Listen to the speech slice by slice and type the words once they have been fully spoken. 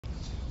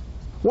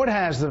What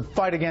has the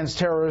fight against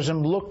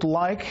terrorism looked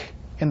like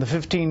in the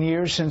 15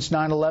 years since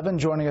 9/11?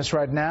 Joining us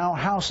right now,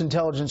 House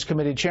Intelligence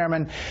Committee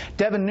Chairman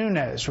Devin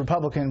Nunes,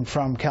 Republican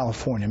from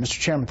California. Mr.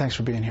 Chairman, thanks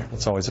for being here.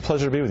 It's always a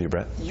pleasure to be with you,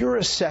 Brett. Your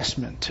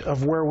assessment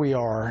of where we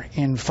are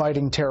in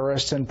fighting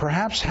terrorists and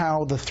perhaps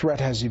how the threat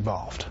has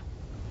evolved.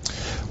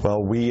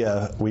 Well,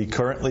 we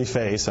currently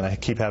face, and I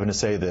keep having to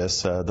say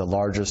this, the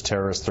largest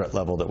terrorist threat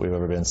level that we've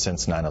ever been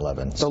since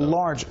 9/11. The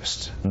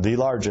largest? The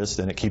largest,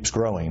 and it keeps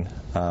growing.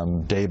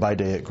 Day by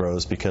day it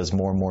grows because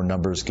more and more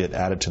numbers get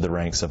added to the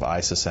ranks of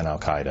ISIS and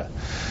Al-Qaeda.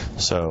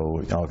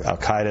 So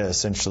Al-Qaeda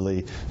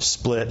essentially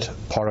split.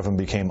 Part of them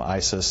became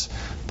ISIS.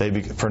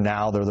 For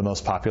now, they're the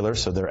most popular,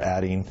 so they're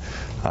adding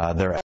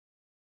their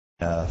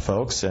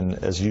folks.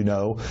 And as you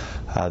know,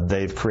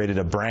 they've created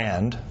a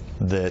brand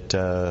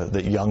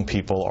that young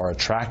people are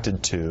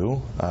attracted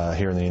to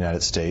here in the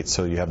United States.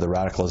 So you have the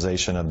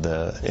radicalization of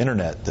the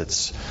internet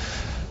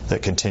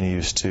that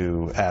continues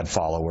to add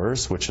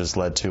followers, which has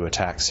led to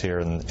attacks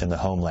here in the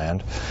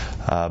homeland.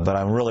 But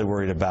I'm really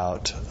worried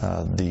about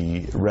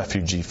the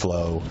refugee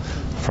flow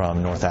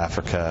from North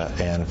Africa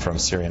and from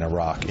Syria and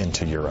Iraq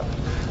into Europe.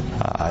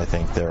 I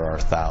think there are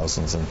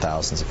thousands and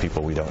thousands of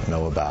people we don't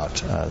know about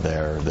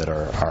there that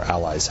our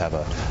allies have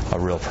a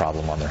real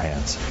problem on their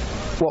hands.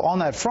 Well, on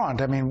that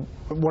front, I mean,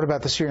 what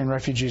about the Syrian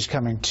refugees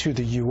coming to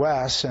the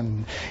U.S.?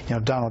 And,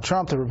 Donald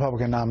Trump, the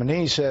Republican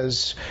nominee,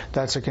 says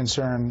that's a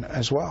concern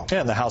as well. Yeah,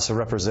 and the House of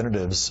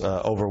Representatives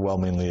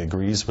overwhelmingly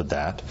agrees with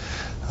that.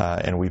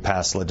 And we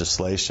passed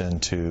legislation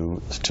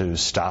to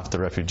stop the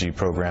refugee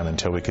program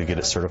until we could get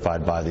it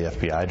certified by the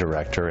FBI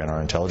director and our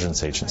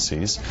intelligence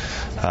agencies.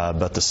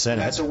 But the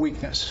Senate... That's a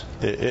weakness.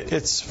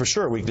 It's for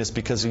sure a weakness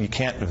because you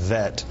can't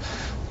vet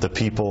the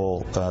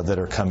people that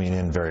are coming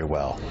in very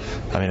well.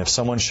 I mean, if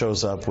someone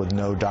shows up with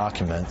no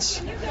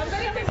documents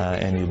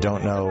and you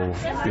don't know,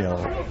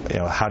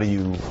 how do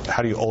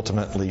you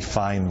ultimately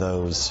find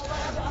those,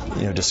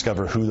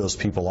 discover who those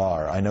people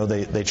are? I know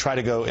they try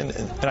to go, and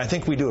I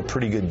think we do a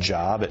pretty good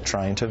job at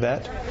trying to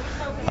vet.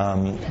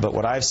 But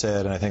what I've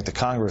said, and I think the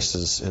Congress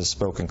has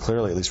spoken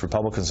clearly, at least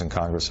Republicans in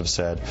Congress have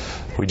said,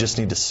 we just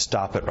need to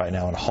stop it right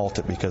now and halt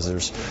it because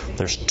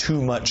there's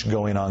too much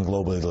going on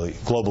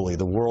globally.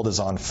 The world is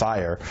on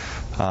fire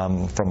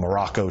from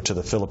Morocco to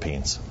the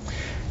Philippines.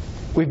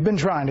 We've been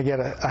trying to get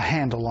a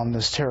handle on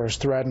this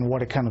terrorist threat and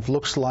what it kind of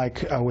looks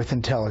like with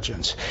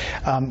intelligence.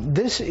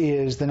 This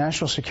is the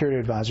National Security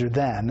Advisor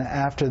then,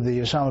 after the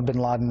Osama bin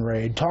Laden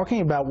raid,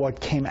 talking about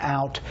what came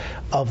out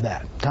of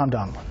that. Tom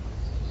Donilon.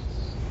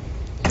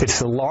 It's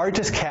the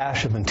largest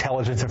cache of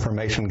intelligence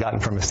information gotten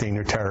from a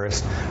senior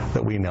terrorist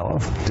that we know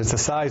of. It's the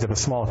size of a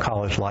small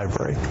college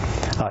library.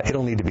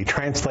 It'll need to be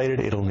translated.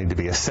 It'll need to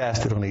be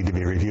assessed. It'll need to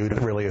be reviewed.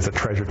 It really is a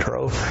treasure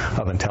trove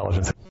of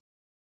intelligence.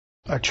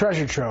 A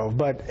treasure trove,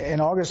 but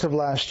in August of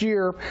last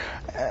year,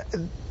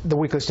 the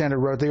Weekly Standard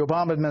wrote, the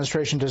Obama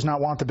administration does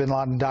not want the bin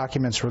Laden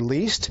documents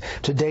released.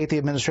 To date, the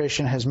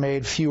administration has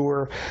made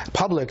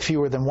public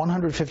fewer than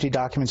 150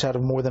 documents out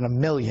of more than 1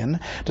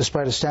 million,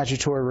 despite a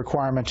statutory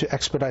requirement to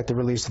expedite the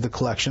release of the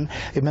collection.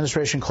 The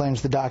administration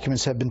claims the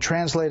documents have been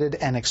translated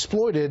and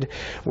exploited.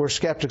 We're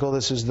skeptical.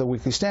 This is the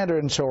Weekly Standard,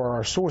 and so are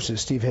our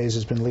sources. Steve Hayes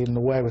has been leading the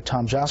way with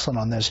Tom Joslin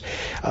on this.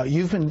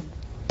 You've been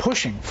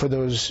pushing for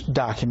those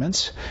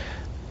documents.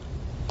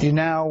 You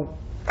now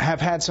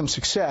have had some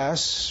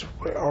success.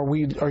 Are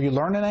you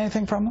learning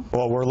anything from them?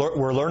 Well,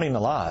 we're learning a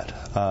lot.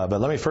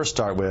 But let me first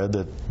start with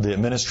that the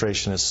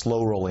administration is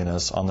slow rolling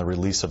us on the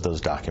release of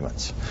those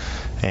documents.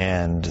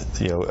 And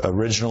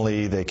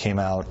originally they came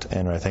out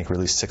and I think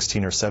released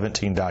 16 or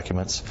 17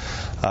 documents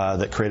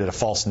that created a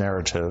false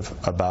narrative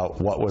about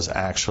what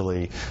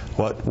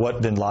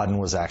bin Laden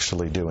was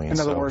actually doing. In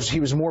other words, he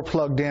was more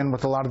plugged in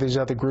with a lot of these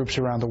other groups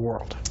around the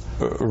world.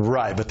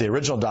 Right, but the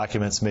original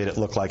documents made it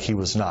look like he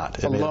was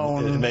not.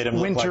 Alone, made him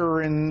look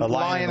Winter in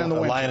Lion in the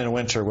Winter. Lion in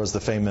Winter was the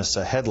famous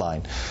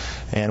headline.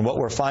 And what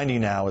we're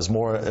finding now is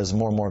more and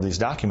more of these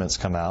documents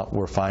come out,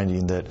 we're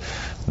finding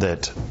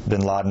that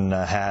bin Laden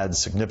had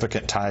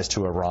significant ties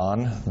to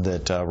Iran,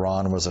 that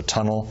Iran was a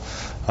tunnel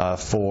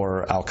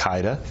for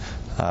Al-Qaeda.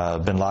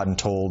 Bin Laden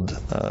told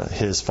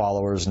his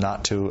followers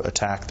not to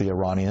attack the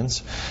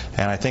Iranians.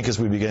 And I think as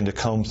we begin to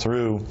comb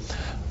through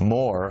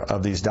more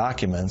of these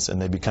documents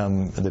and they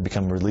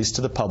become released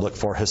to the public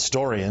for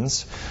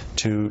historians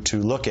to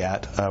look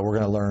at, we're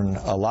going to learn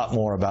a lot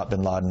more about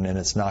bin Laden, and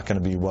it's not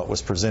going to be what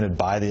was presented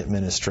by the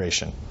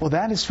administration. Well,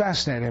 that is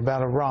fascinating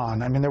about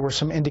Iran. I mean, there were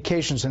some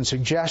indications and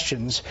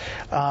suggestions,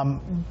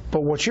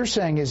 but what you're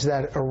saying is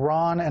that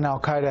Iran and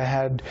Al-Qaeda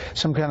had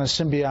some kind of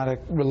symbiotic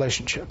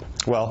relationship.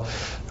 Well,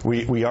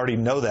 we already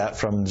know that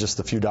from just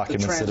the few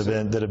documents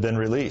that have been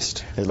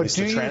released. But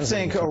do you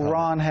think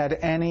Iran had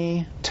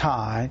any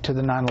tie to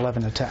the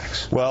 9/11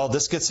 attacks? Well,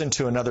 this gets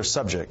into another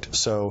subject.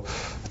 So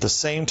at the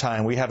same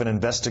time, we have an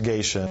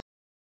investigation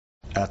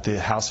at the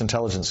House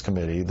Intelligence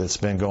Committee that's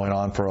been going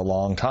on for a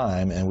long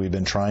time, and we've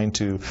been trying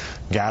to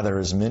gather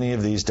as many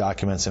of these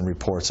documents and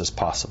reports as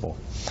possible.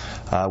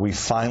 We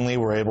finally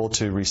were able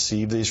to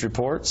receive these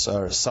reports,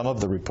 or some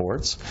of the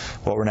reports.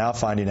 What we're now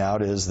finding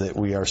out is that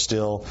we are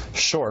still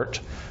short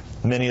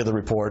many of the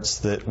reports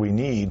that we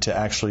need to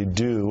actually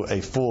do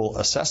a full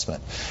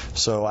assessment.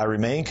 So I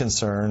remain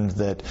concerned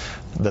that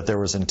there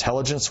was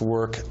intelligence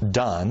work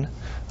done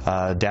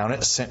down at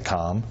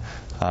CENTCOM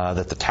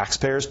that the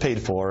taxpayers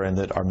paid for and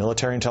that our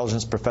military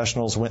intelligence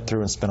professionals went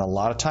through and spent a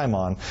lot of time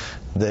on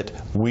that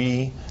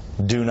we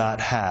do not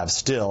have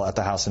still at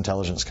the House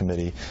Intelligence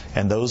Committee,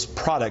 and those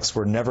products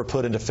were never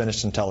put into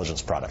finished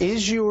intelligence products.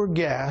 Is your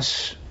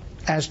guess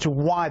as to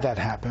why that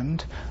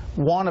happened,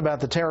 one, about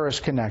the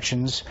terrorist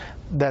connections,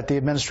 that the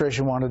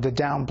administration wanted to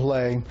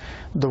downplay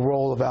the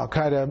role of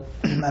al-Qaeda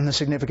and the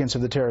significance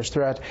of the terrorist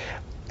threat,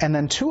 and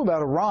then two,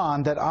 about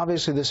Iran, that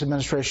obviously this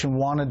administration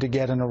wanted to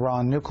get an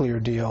Iran nuclear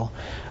deal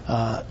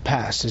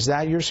passed? Is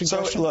that your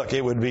suggestion? So look,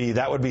 that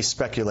would be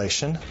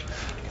speculation.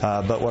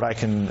 But what I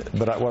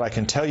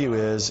can tell you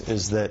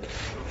is that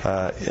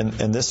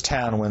in this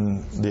town,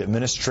 when the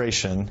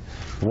administration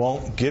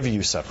won't give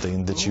you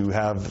something that you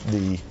have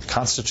the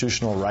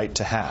constitutional right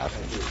to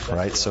have,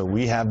 right? So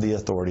we have the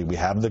authority, we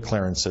have the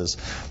clearances.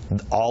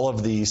 All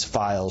of these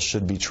files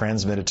should be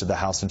transmitted to the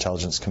House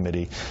Intelligence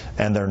Committee,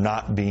 and they're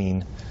not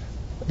being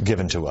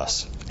given to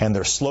us. And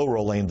they're slow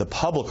rolling the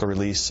public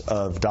release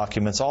of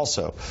documents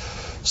also.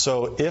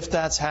 So if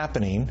that's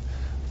happening,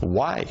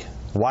 why?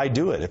 Why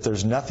do it? If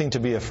there's nothing to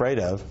be afraid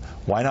of,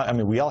 why not? I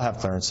mean, we all have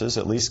clearances.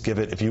 At least give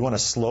it, if you want to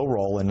slow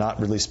roll and not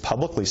release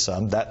publicly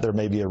some, that there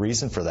may be a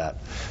reason for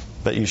that.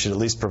 But you should at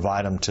least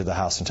provide them to the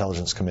House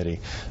Intelligence Committee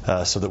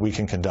so that we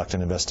can conduct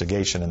an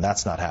investigation, and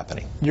that's not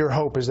happening. Your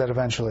hope is that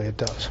eventually it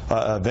does?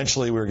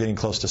 Eventually we're getting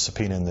close to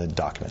subpoenaing the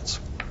documents.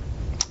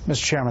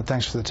 Mr. Chairman,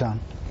 thanks for the time.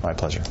 My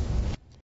pleasure.